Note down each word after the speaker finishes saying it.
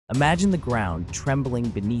Imagine the ground trembling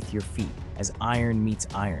beneath your feet as iron meets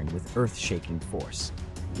iron with earth-shaking force.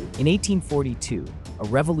 In 1842, a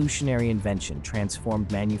revolutionary invention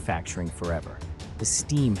transformed manufacturing forever: the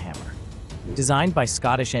steam hammer. Designed by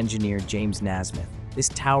Scottish engineer James Nasmyth, this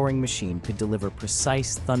towering machine could deliver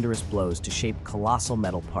precise, thunderous blows to shape colossal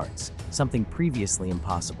metal parts, something previously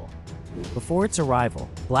impossible. Before its arrival,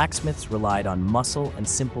 blacksmiths relied on muscle and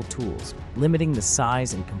simple tools, limiting the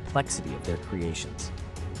size and complexity of their creations.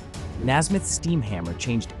 Nasmyth's steam hammer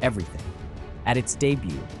changed everything. At its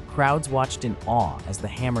debut, crowds watched in awe as the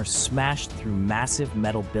hammer smashed through massive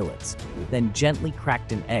metal billets, then gently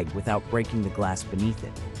cracked an egg without breaking the glass beneath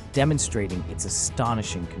it, demonstrating its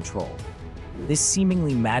astonishing control. This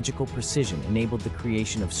seemingly magical precision enabled the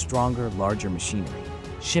creation of stronger, larger machinery: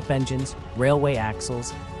 ship engines, railway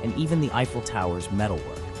axles, and even the Eiffel Tower's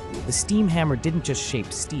metalwork. The steam hammer didn't just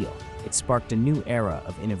shape steel, it sparked a new era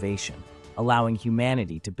of innovation, allowing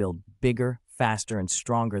humanity to build bigger, faster, and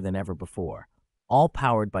stronger than ever before, all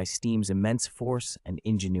powered by steam's immense force and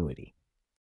ingenuity.